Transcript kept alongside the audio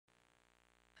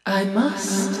I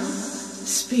must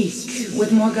speak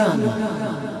with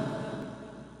Morgana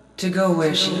to go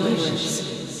where she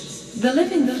wishes. The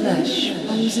living flesh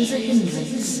poses a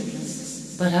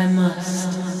hindrance, but I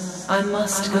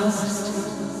must go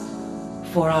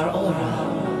for our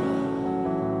aura.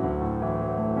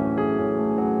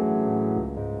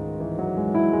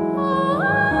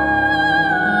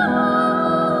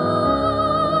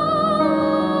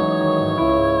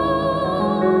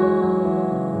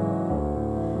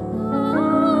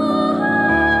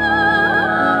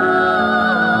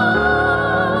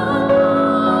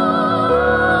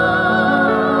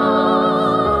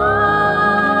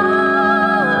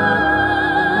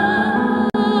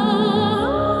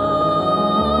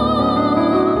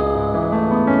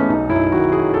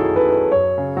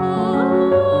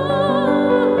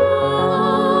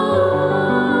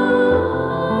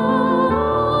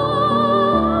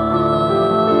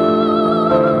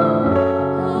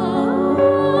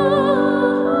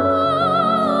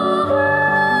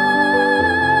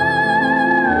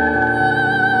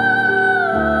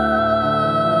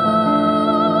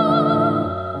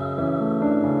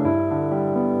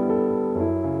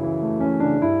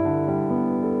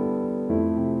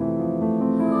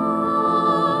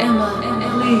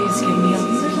 Please give me a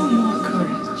little more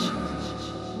courage.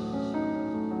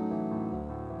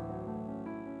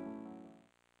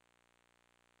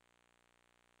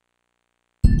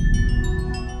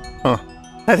 Huh.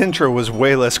 That intro was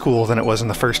way less cool than it was in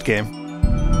the first game.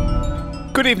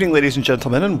 Good evening, ladies and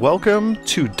gentlemen, and welcome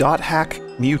to .hack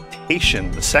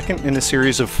Mutation, the second in a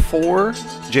series of 4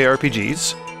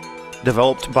 JRPGs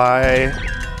developed by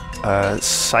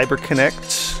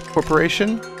CyberConnect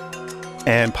Corporation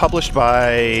and published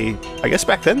by, I guess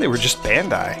back then they were just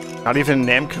Bandai, not even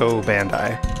Namco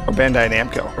Bandai, or Bandai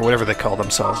Namco, or whatever they call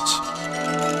themselves.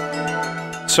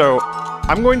 So,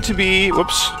 I'm going to be,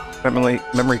 whoops,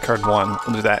 memory card 1,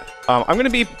 we'll do that. I'm going to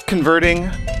be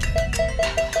converting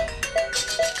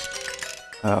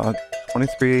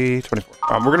 23, 24.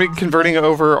 We're going to be converting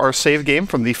over our save game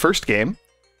from the first game,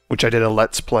 which I did a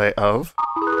Let's Play of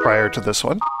prior to this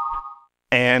one.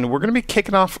 And we're going to be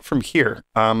kicking off from here.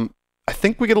 I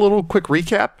think we get a little quick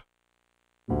recap.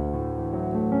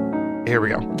 Here we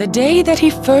go. The day that he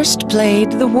first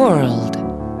played the world.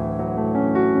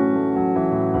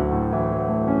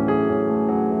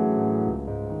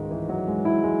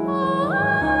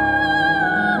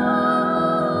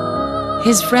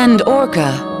 His friend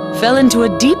Orca fell into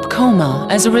a deep coma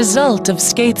as a result of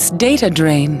Skaith's data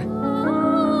drain.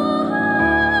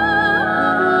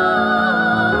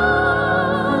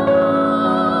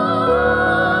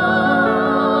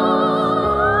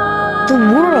 The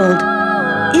world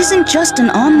isn't just an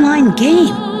online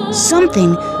game.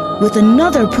 Something with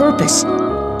another purpose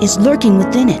is lurking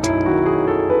within it.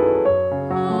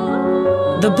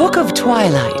 The Book of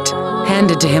Twilight,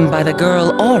 handed to him by the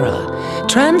girl Aura,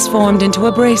 transformed into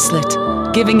a bracelet,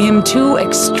 giving him 2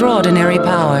 extraordinary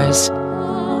powers.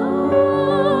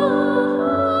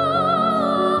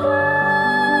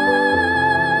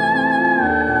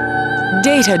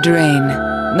 Data drain,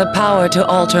 the power to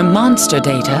alter monster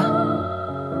data.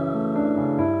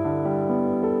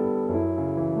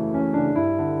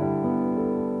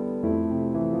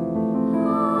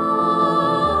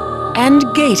 And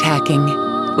gate hacking,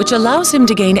 which allows him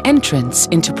to gain entrance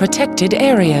into protected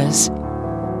areas.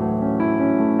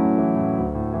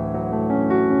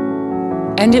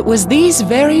 And it was these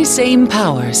very same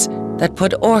powers that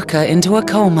put Orca into a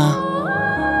coma.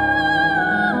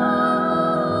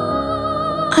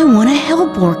 I want to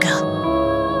help Orca.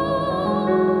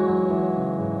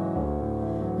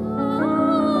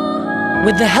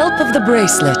 With the help of the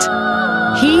bracelet,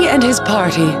 he and his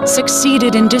party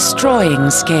succeeded in destroying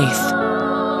Skaith.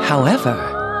 However,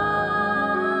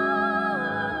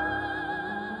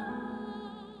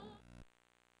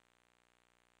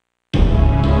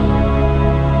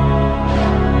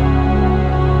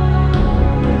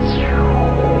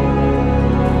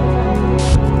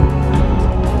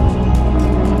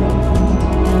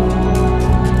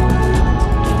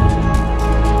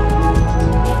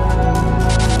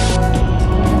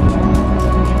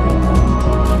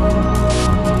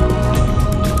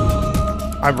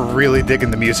 I'm really digging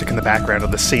the music in the background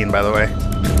of the scene, by the way.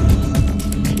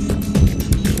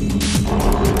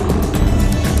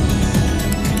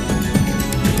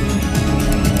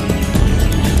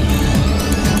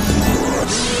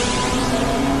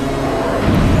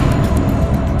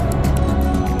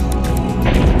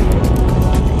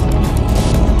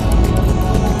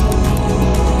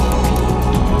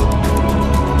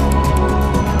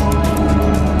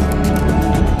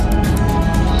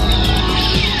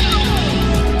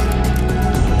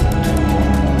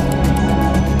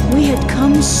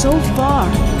 come so far,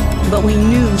 but we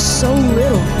knew so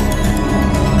little.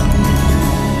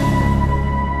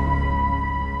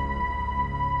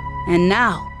 And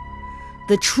now,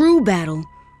 the true battle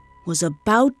was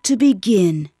about to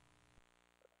begin.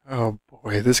 Oh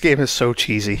boy, this game is so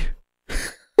cheesy.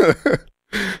 The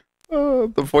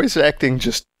voice acting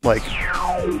just, like,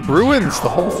 ruins the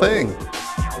whole thing.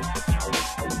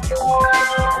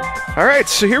 Alright,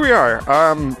 so here we are.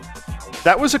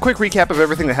 That was a quick recap of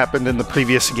everything that happened in the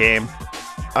previous game.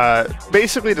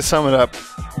 Basically, to sum it up,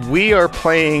 we are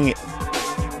playing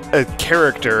a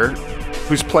character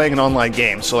who's playing an online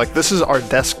game. So, like, this is our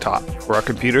desktop for our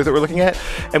computer that we're looking at,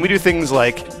 and we do things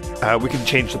like we can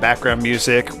change the background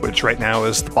music, which right now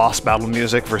is the boss battle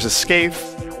music versus Scathe.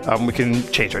 We can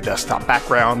change our desktop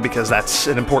background because that's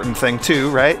an important thing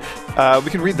too, right? We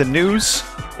can read the news,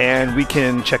 and we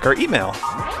can check our email.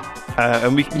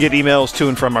 And we can get emails to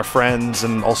and from our friends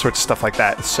and all sorts of stuff like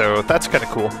that, so that's kind of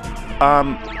cool.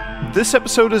 This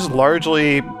episode is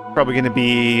largely probably going to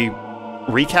be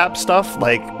recap stuff,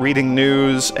 like reading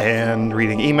news and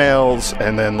reading emails,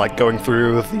 and then like going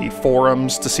through the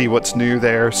forums to see what's new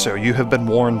there, so you have been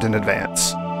warned in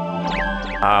advance.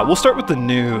 We'll start with the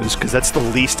news, because that's the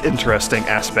least interesting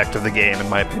aspect of the game, in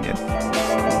my opinion.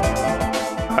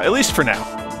 At least for now.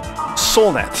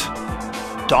 Solnet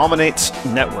dominates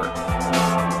network.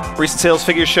 Recent sales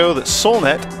figures show that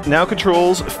Solnet now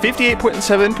controls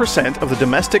 58.7% of the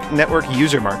domestic network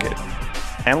user market.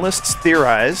 Analysts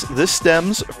theorize this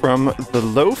stems from the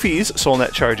low fees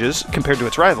Solnet charges compared to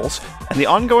its rivals, and the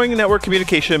ongoing network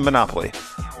communication monopoly.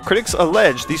 Critics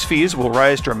allege these fees will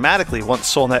rise dramatically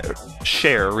once Solnet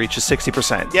share reaches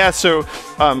 60%. Yeah, so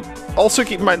also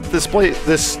keep in mind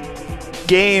this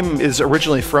game is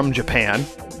originally from Japan.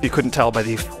 If you couldn't tell by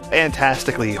the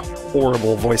fantastically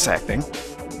horrible voice acting.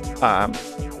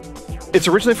 It's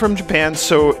originally from Japan,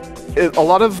 so a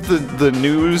lot of the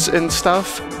news and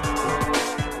stuff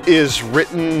is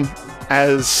written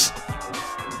as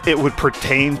it would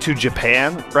pertain to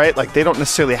Japan, right? Like, they don't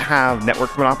necessarily have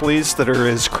network monopolies that are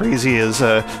as crazy as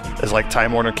like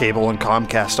Time Warner Cable and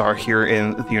Comcast are here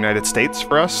in the United States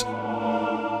for us.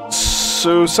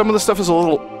 So some of the stuff is a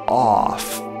little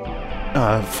off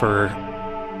for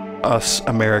us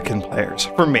American players.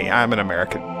 For me, I'm an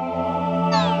American.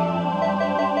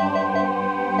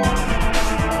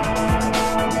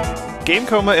 Game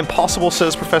coma impossible,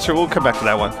 says Professor. We'll come back to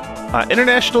that one.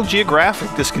 International Geographic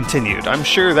discontinued. I'm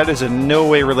sure that is in no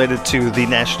way related to the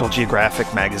National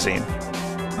Geographic magazine.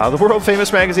 The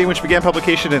world-famous magazine, which began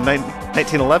publication in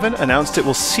 1911, announced it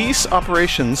will cease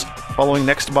operations following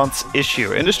next month's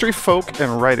issue. Industry folk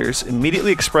and writers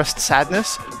immediately expressed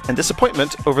sadness and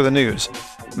disappointment over the news.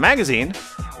 The magazine,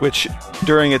 which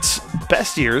during its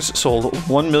best years sold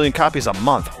 1 million copies a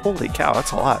month, holy cow,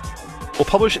 that's a lot, will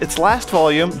publish its last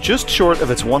volume just short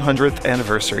of its 100th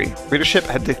anniversary. Readership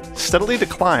had steadily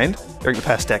declined during the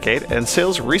past decade, and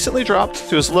sales recently dropped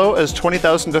to as low as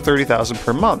 20,000 to 30,000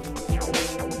 per month.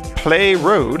 Play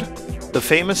Road, the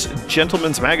famous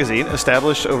gentleman's magazine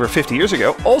established over 50 years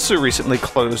ago, also recently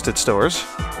closed its doors.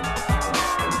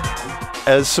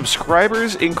 As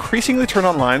subscribers increasingly turn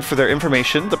online for their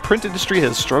information, the print industry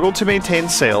has struggled to maintain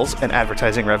sales and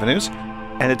advertising revenues,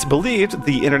 and it's believed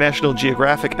the International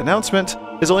Geographic announcement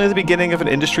is only the beginning of an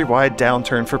industry-wide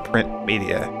downturn for print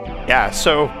media. Yeah,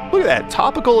 so look at that.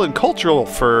 Topical and cultural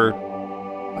for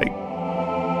like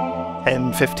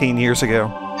 10, 15 years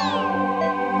ago.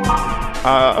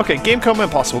 Okay, Game Coma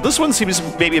Impossible. This one seems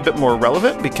maybe a bit more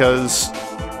relevant because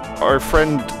our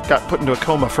friend got put into a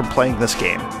coma from playing this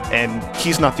game, and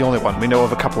he's not the only one. We know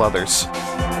of a couple others.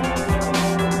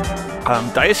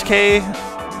 Daisuke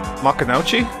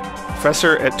Makunouchi,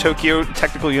 professor at Tokyo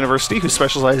Technical University who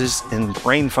specializes in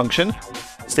brain function,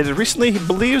 stated recently he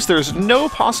believes there's no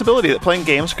possibility that playing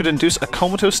games could induce a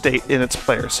comatose state in its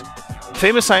players. The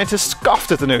famous scientist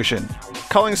scoffed at the notion,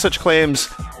 calling such claims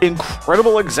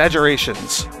incredible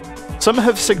exaggerations. Some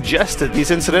have suggested these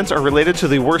incidents are related to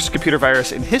the worst computer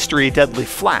virus in history, Deadly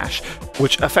Flash,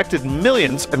 which affected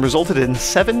millions and resulted in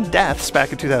 7 deaths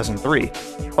back in 2003.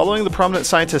 Following the prominent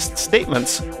scientist's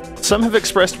statements, some have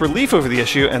expressed relief over the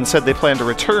issue and said they plan to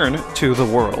return to the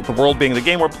world. The world being the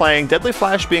game we're playing, Deadly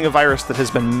Flash being a virus that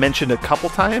has been mentioned a couple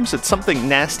times. It's something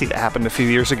nasty that happened a few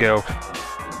years ago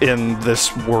in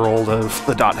this world of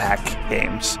the .hack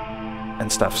games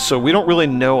and stuff. So we don't really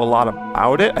know a lot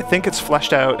about it. I think it's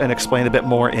fleshed out and explained a bit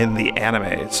more in the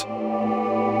animes.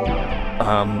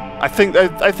 I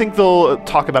think they'll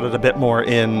talk about it a bit more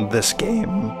in this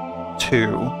game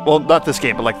too. Well, not this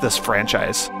game, but like this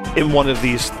franchise, in one of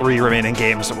these 3 remaining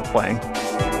games that we're playing.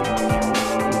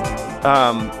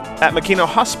 At Makino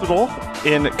Hospital,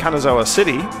 in Kanazawa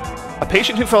City. A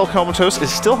patient who fell comatose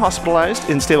is still hospitalized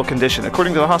in stable condition.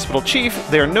 According to the hospital chief,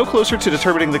 they are no closer to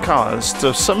determining the cause,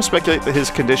 so some speculate that his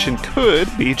condition could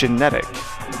be genetic.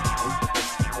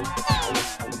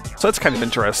 So that's kind of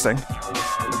interesting.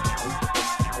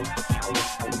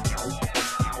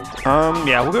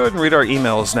 Yeah, we'll go ahead and read our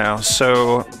emails now.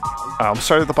 So, we'll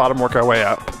start at the bottom, work our way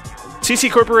up.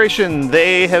 CC Corporation,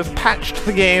 they have patched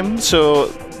the game, so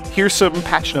here's some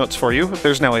patch notes for you.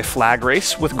 There's now a flag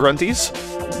race with grunties.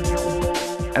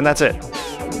 And that's it.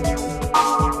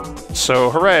 So,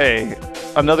 hooray!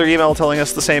 Another email telling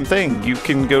us the same thing. You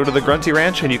can go to the Grunty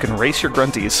Ranch and you can race your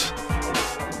grunties.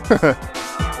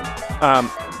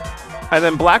 And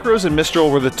then Black Rose and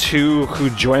Mistral were the two who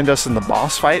joined us in the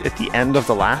boss fight at the end of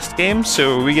the last game,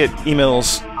 so we get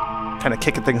emails kind of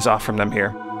kicking things off from them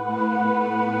here.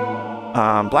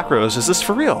 Black Rose, is this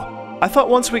for real? I thought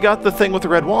once we got the thing with the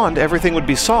red wand, everything would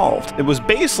be solved. It was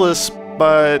baseless,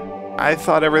 but I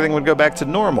thought everything would go back to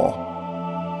normal.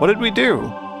 What did we do?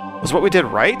 Was what we did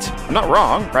right? I'm not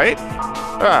wrong, right?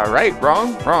 Right,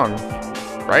 wrong, wrong.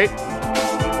 Right?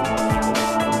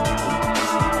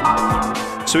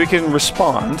 So we can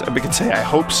respond, and we can say, I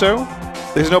hope so.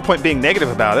 There's no point being negative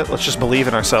about it. Let's just believe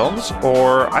in ourselves.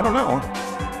 Or, I don't know.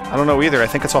 I don't know either. I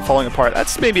think it's all falling apart.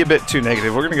 That's maybe a bit too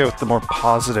negative. We're going to go with the more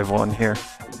positive one here.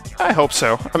 I hope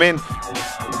so. I mean,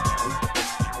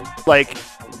 like,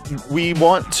 we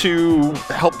want to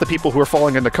help the people who are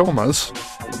falling into comas.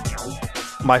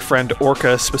 My friend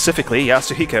Orca specifically,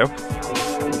 Yasuhiko.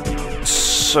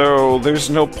 So there's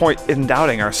no point in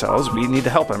doubting ourselves. We need to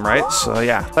help him, right? So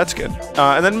yeah, that's good.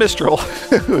 And then Mistral,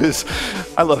 who is...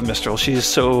 I love Mistral. She's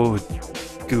so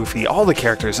goofy. All the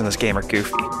characters in this game are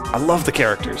goofy. I love the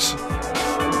characters.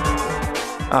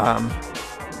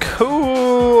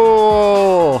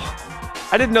 Cool!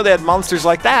 I didn't know they had monsters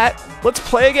like that. Let's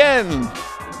play again!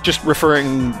 Just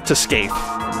referring to Scathe.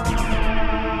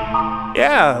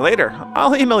 Yeah, later.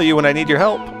 I'll email you when I need your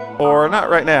help. Or not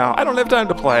right now. I don't have time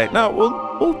to play. No,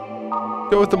 we'll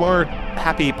go with the more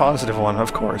happy, positive one,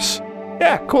 of course.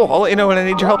 Yeah, cool. I'll let you know when I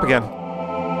need your help again.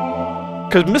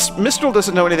 Because Mistral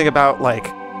doesn't know anything about, like,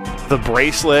 the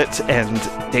bracelet and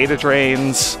data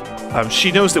drains.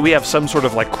 She knows that we have some sort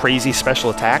of, like, crazy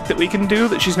special attack that we can do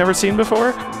that she's never seen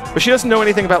before. But she doesn't know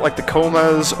anything about, like, the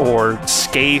comas or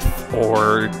Scathe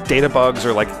or data bugs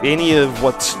or, like, any of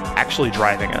what's actually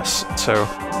driving us. So...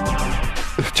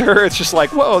 to her, it's just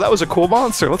like, whoa, that was a cool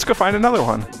monster. Let's go find another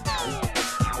one.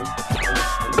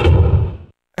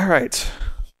 Alright.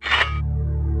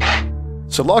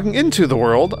 So logging into the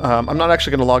world, I'm not actually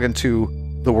going to log into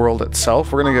the world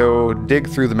itself. We're going to go dig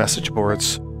through the message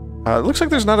boards. It looks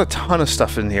like there's not a ton of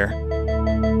stuff in here.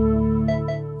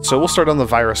 So we'll start on the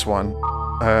virus one.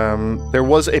 There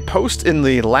was a post in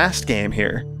the last game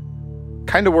here.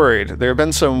 Kind of worried. There have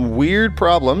been some weird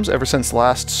problems ever since the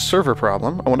last server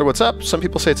problem. I wonder what's up. Some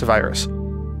people say it's a virus.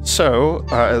 So,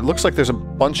 it looks like there's a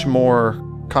bunch more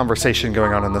conversation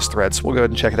going on in this thread, so we'll go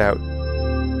ahead and check it out.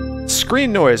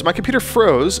 Screen noise. My computer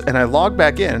froze, and I logged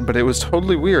back in, but it was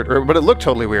totally weird. But it looked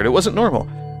totally weird. It wasn't normal.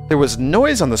 There was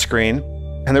noise on the screen,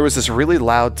 and there was this really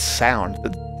loud sound.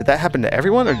 Did that happen to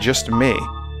everyone, or just me?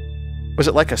 Was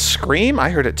it like a scream? I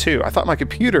heard it too. I thought my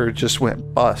computer just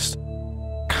went bust.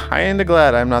 Kinda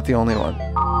glad I'm not the only one.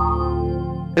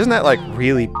 Isn't that, like,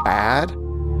 really bad?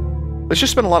 There's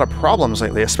just been a lot of problems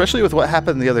lately, especially with what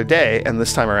happened the other day and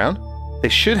this time around. They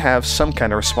should have some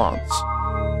kind of response.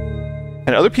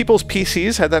 And other people's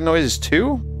PCs had that noise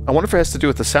too? I wonder if it has to do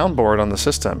with the soundboard on the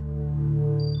system.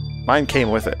 Mine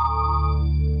came with it.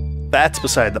 That's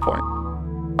beside the point.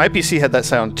 My PC had that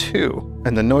sound too,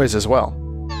 and the noise as well.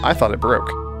 I thought it broke.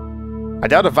 I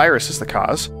doubt a virus is the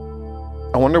cause.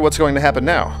 I wonder what's going to happen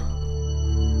now.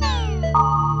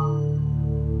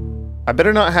 I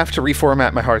better not have to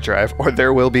reformat my hard drive, or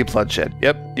there will be bloodshed.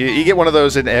 Yep, you get one of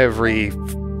those in every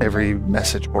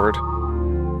message board.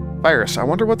 Virus, I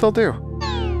wonder what they'll do.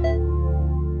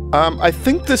 I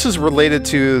think this is related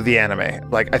to the anime.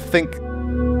 Like,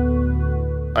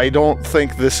 I don't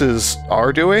think this is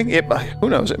our doing. Who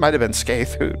knows? It might have been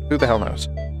Scathe. Who the hell knows?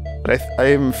 But I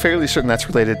am fairly certain that's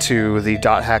related to the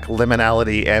 .hack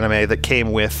liminality anime that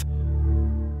came with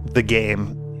the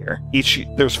game here.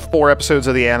 There's 4 episodes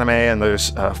of the anime, and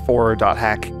there's 4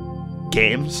 .hack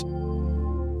games.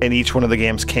 And each one of the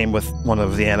games came with one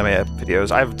of the anime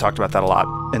videos. I've talked about that a lot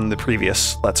in the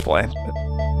previous Let's Play.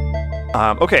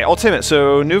 Okay, Ultimate.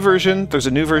 So, new version. There's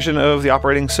a new version of the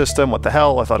operating system. What the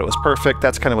hell? I thought it was perfect.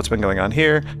 That's kind of what's been going on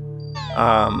here.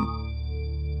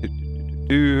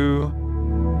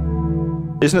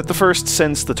 Isn't it the first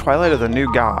since the Twilight of the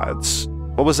New Gods?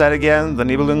 What was that again? The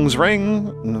Nibelung's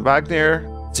Ring? Wagner?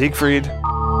 Siegfried.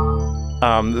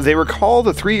 They recall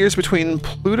the 3 years between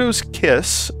Pluto's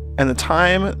kiss and the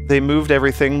time they moved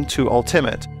everything to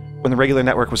Ultimate, when the regular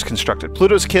network was constructed.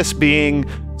 Pluto's kiss being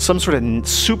some sort of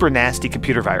super nasty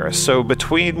computer virus. So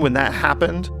between when that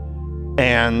happened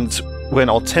and when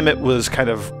Ultimate was kind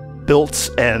of built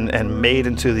and made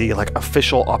into the like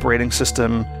official operating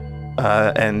system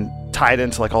and tied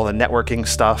into like all the networking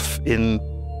stuff in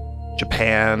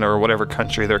Japan or whatever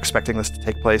country they're expecting this to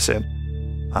take place in.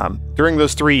 During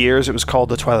those 3 years, it was called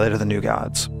the Twilight of the New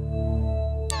Gods.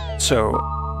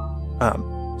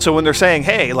 So when they're saying,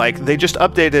 hey, like, they just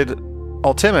updated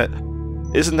Ultimate,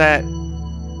 isn't that...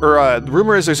 Or the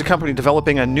rumor is there's a company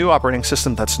developing a new operating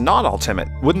system that's not Ultimate.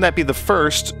 Wouldn't that be the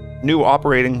first new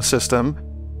operating system,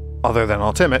 other than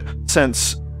Ultimate,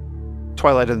 since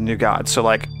Twilight of the New Gods? So,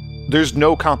 like, there's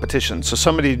no competition. So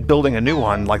somebody building a new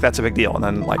one, like, that's a big deal. And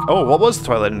then, like, oh, what was the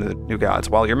Twilight of the New Gods?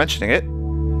 Well, you're mentioning it.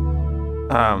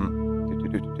 Time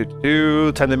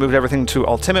they moved everything to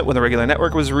Ultimate when the regular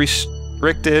network was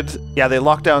restricted. Yeah, they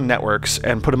locked down networks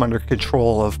and put them under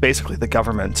control of basically the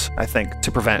government, I think,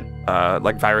 to prevent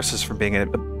like viruses from being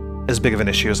as big of an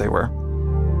issue as they were.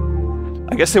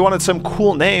 I guess they wanted some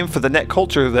cool name for the net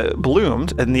culture that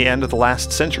bloomed in the end of the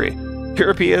last century.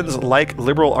 Europeans like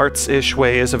liberal arts-ish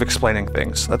ways of explaining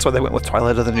things. That's why they went with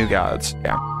Twilight of the New Gods.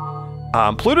 Yeah.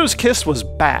 Pluto's kiss was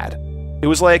bad. It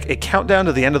was like a countdown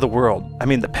to the end of the world. I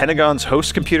mean, the Pentagon's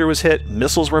host computer was hit,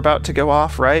 missiles were about to go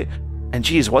off, right? And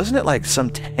geez, wasn't it like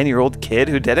some 10-year-old kid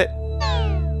who did it?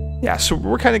 Yeah, so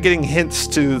we're kind of getting hints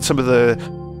to some of the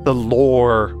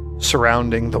lore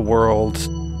surrounding the world,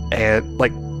 and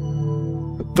like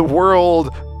the world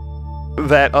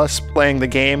that us playing the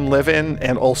game live in,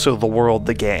 and also the world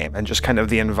the game, and just kind of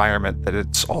the environment that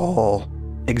it's all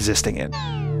existing in.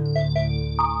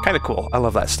 Kind of cool. I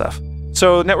love that stuff.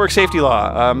 So, network safety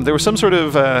law. There was some sort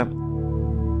of...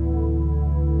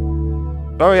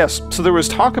 Oh, yes. So there was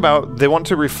talk about they want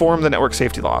to reform the network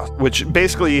safety law, which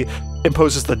basically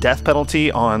imposes the death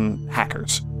penalty on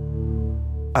hackers.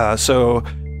 So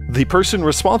the person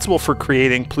responsible for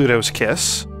creating Pluto's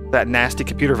Kiss, that nasty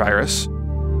computer virus...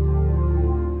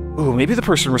 Ooh, maybe the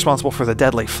person responsible for the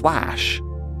deadly Flash.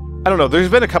 I don't know. There's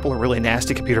been a couple of really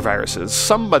nasty computer viruses.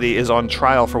 Somebody is on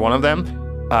trial for one of them,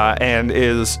 and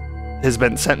has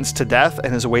been sentenced to death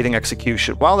and is awaiting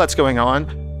execution. While that's going on,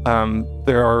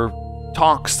 there are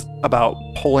talks about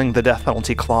pulling the death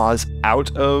penalty clause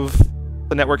out of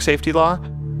the network safety law,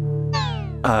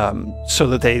 so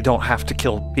that they don't have to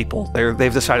kill people.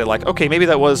 They've decided, like, okay, maybe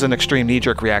that was an extreme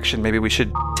knee-jerk reaction. Maybe we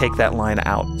should take that line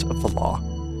out of the law.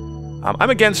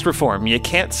 I'm against reform. You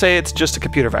can't say it's just a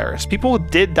computer virus. People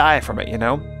did die from it, you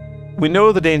know? We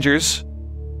know the dangers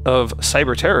of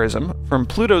cyber terrorism from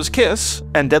Pluto's Kiss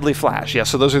and Deadly Flash. Yeah,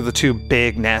 so those are the two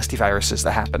big nasty viruses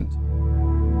that happened.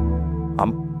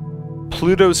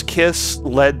 Pluto's Kiss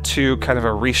led to kind of a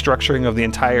restructuring of the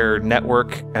entire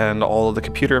network and all of the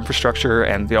computer infrastructure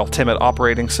and the Ultimate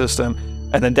operating system.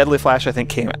 And then Deadly Flash, I think,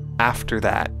 came after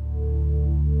that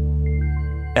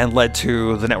and led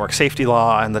to the network safety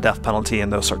law and the death penalty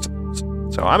and those sorts of things.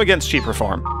 So I'm against cheap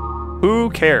reform. Who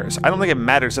cares? I don't think it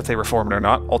matters if they reform it or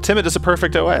not. Ultimate is a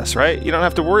perfect OS, right? You don't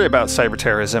have to worry about cyber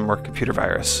terrorism or computer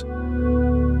virus.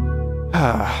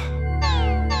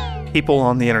 People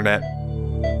on the internet.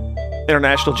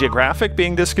 International Geographic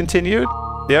being discontinued.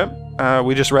 Yep,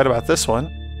 we just read about this one.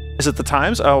 Is it the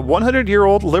Times? A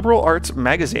 100-year-old liberal arts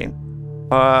magazine.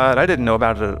 But I didn't know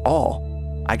about it at all.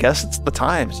 I guess it's the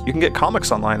Times. You can get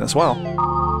comics online as well.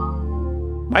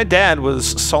 My dad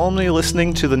was solemnly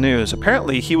listening to the news.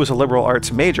 Apparently, he was a liberal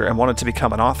arts major and wanted to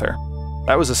become an author.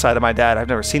 That was a side of my dad I've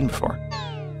never seen before.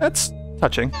 That's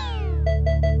touching.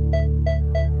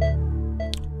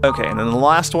 Okay, and then the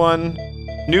last one,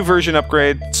 new version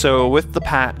upgrade. So with the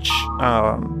patch,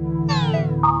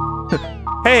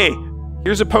 hey,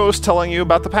 here's a post telling you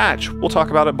about the patch. We'll talk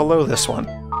about it below this one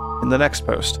in the next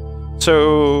post.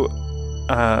 So,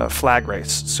 flag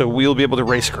race. So we'll be able to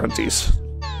race grunties.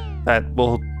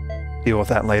 We'll deal with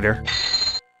that later.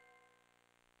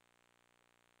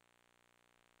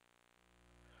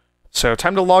 So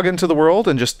time to log into the world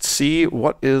and just see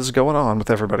what is going on with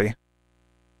everybody.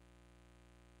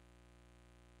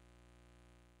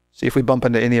 See if we bump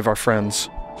into any of our friends.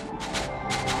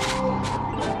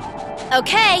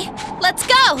 Okay, let's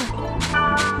go!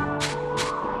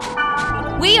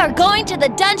 We are going to the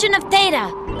Dungeon of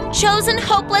Theta, chosen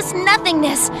hopeless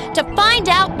nothingness, to find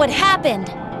out what happened.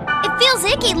 It feels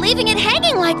icky leaving it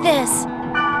hanging like this.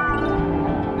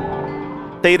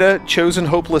 Theta, chosen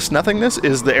hopeless nothingness,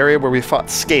 is the area where we fought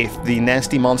Skaith, the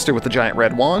nasty monster with the giant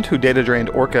red wand, who data drained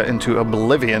Orca into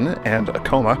oblivion and a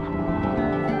coma.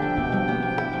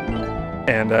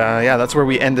 And yeah, that's where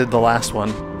we ended the last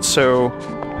one. So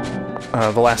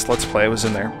the last Let's Play was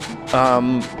in there.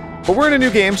 But we're in a new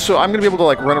game, so I'm gonna be able to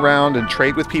like run around and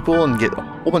trade with people and get a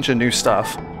whole bunch of new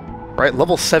stuff. Right,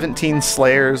 level 17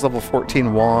 Slayers, level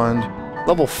 14 Wand,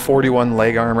 level 41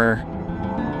 Leg Armor.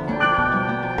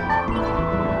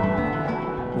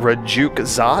 Rajuk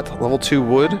Zot, level 2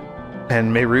 Wood,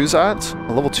 and Meruzat,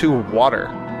 level 2 Water.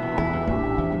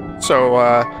 So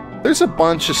there's a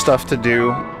bunch of stuff to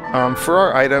do. For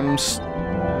our items,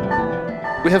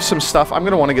 we have some stuff. I'm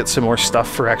going to want to get some more stuff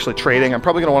for actually trading. I'm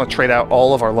probably going to want to trade out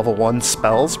all of our level 1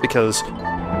 spells because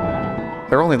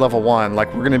they're only level 1.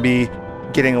 Like, we're going to be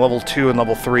getting level 2 and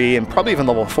level 3 and probably even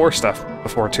level 4 stuff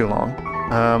before too long.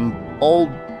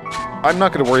 I'm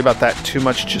not going to worry about that too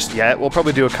much just yet. We'll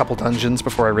probably do a couple dungeons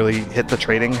before I really hit the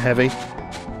trading heavy.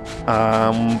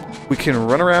 We can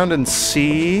run around and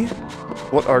see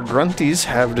what our grunties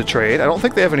have to trade. I don't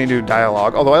think they have any new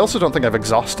dialogue, although I also don't think I've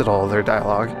exhausted all of their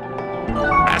dialogue.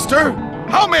 Master,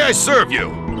 how may I serve you?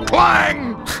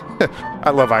 Clang! I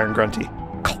love Iron Grunty.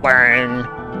 Clang!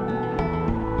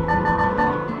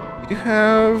 We do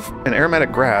have an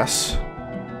Aromatic Grass,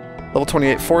 level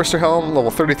 28 Forester Helm,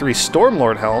 level 33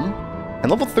 Stormlord Helm, and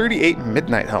level 38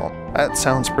 Midnight Helm. That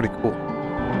sounds pretty cool.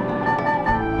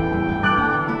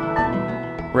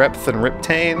 Repth and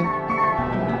Riptane.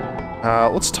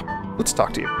 Let's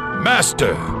talk to you.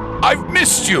 Master, I've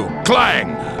missed you,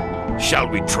 Clang! Shall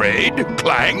we trade,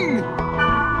 Clang?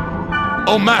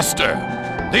 Oh, Master,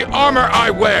 the armor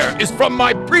I wear is from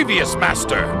my previous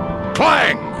master,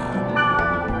 Clang!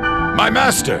 My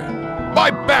master,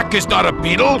 my back is not a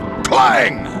beetle,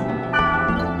 Clang!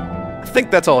 I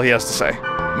think that's all he has to say.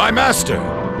 My master!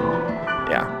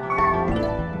 Yeah.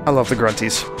 I love the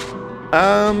grunties.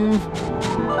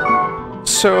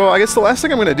 So I guess the last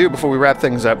thing I'm going to do before we wrap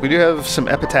things up, we do have some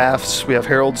epitaphs, we have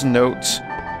Herald's Notes,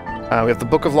 we have the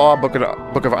Book of Law, Book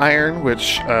of Iron,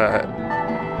 which prize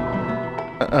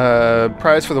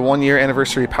for the 1-year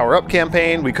anniversary power-up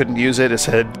campaign. We couldn't use it. It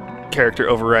said character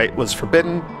overwrite was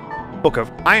forbidden. Book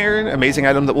of Iron, amazing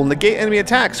item that will negate enemy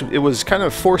attacks. It was kind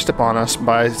of forced upon us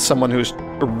by someone who's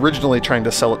originally trying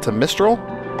to sell it to Mistral.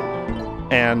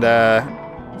 And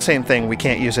same thing, we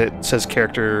can't use it. It says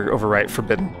character overwrite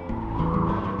forbidden.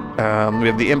 We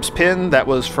have the Imp's Pin, that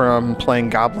was from playing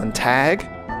Goblin Tag.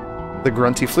 The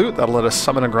Grunty Flute, that'll let us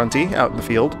summon a Grunty out in the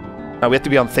field. We have to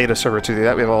be on Theta server to do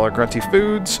that. We have all our Grunty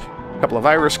foods, a couple of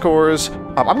Iris cores.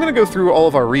 I'm going to go through all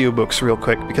of our Ryu books real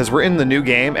quick because we're in the new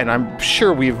game and I'm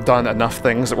sure we've done enough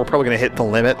things that we're probably going to hit the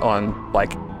limit on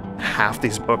like half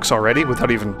these books already without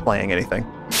even playing anything.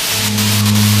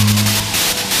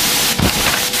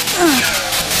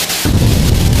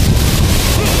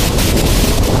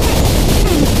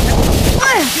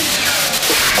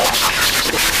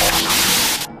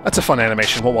 That's a fun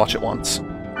animation, we'll watch it once.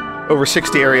 Over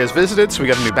 60 areas visited, so we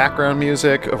got a new background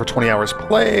music, over 20 hours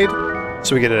played,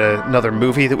 so we get another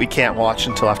movie that we can't watch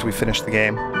until after we finish the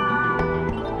game.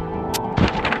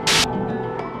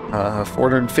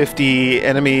 450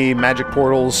 enemy magic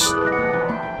portals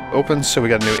open, so we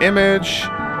got a new image,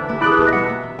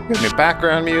 we got new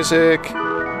background music,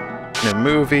 new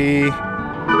movie,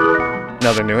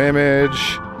 another new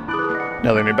image,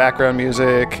 another new background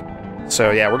music.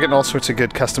 So yeah, we're getting all sorts of good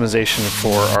customization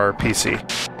for our PC.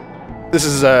 This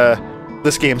is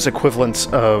this game's equivalent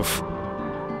of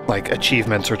like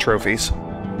achievements or trophies.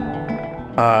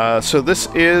 So this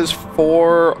is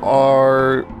for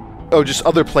our just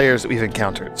other players that we've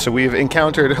encountered. So we've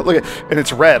encountered and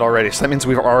it's red already. So that means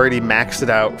we've already maxed it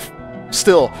out.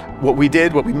 Still, what we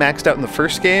maxed out in the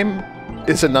first game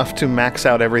is enough to max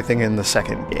out everything in the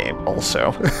second game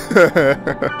also.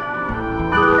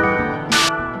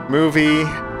 Movie,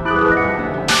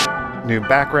 new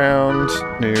background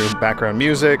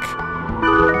music,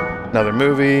 another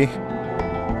movie,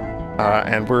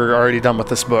 and we're already done with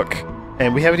this book.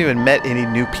 And we haven't even met any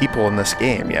new people in this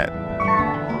game yet.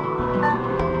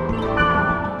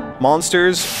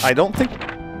 Monsters, I don't think...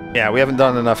 Yeah, we haven't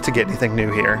done enough to get anything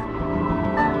new here.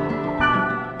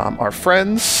 Our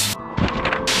friends,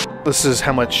 this is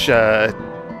how much...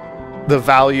 the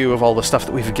value of all the stuff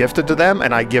that we've gifted to them,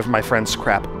 and I give my friends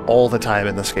crap all the time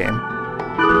in this game.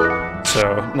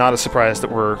 So, not a surprise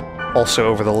that we're also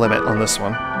over the limit on this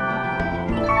one.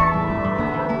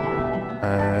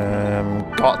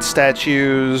 Got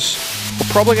statues. We're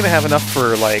probably going to have enough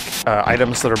for, like,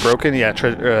 items that are broken. Yeah,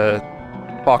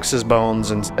 boxes,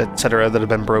 bones, and etc. that have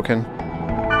been broken.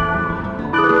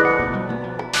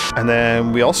 And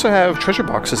then we also have treasure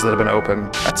boxes that have been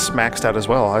opened. That's maxed out as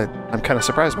well. I'm kind of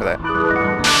surprised by that.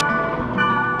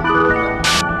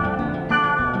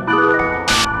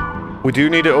 We We do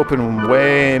need to open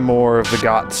way more of the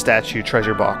Got statue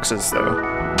treasure boxes, though.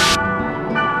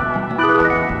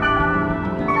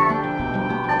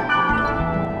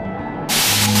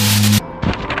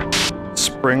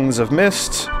 Springs of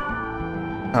Mist.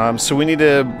 So we need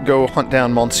to go hunt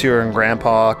down Monsieur and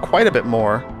Grandpa quite a bit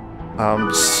more.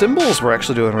 Symbols we're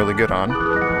actually doing really good on.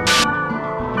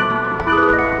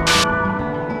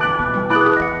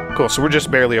 Cool, so we're just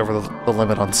barely over the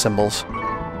limit on symbols.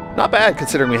 Not bad,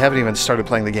 considering we haven't even started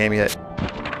playing the game yet.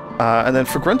 And then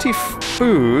for Grunty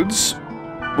Foods,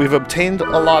 we've obtained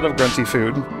a lot of Grunty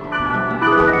food.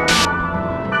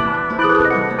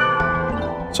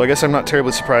 So I guess I'm not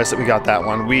terribly surprised that we got that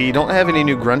one. We don't have any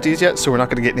new Grunties yet, so we're not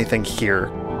going to get anything here.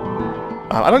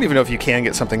 I don't even know if you can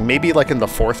get something. Maybe like in the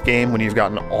 4th game when you've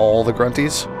gotten all the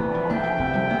Grunties.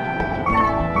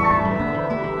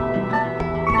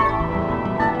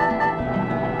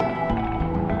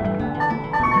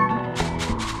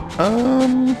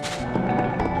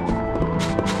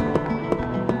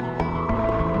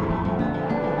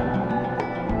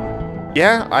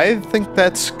 Yeah, I think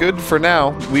that's good for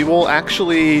now. We will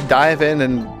actually dive in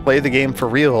and play the game for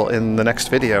real in the next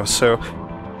video, so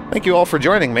thank you all for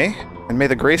joining me, and may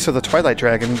the grace of the Twilight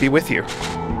Dragon be with you.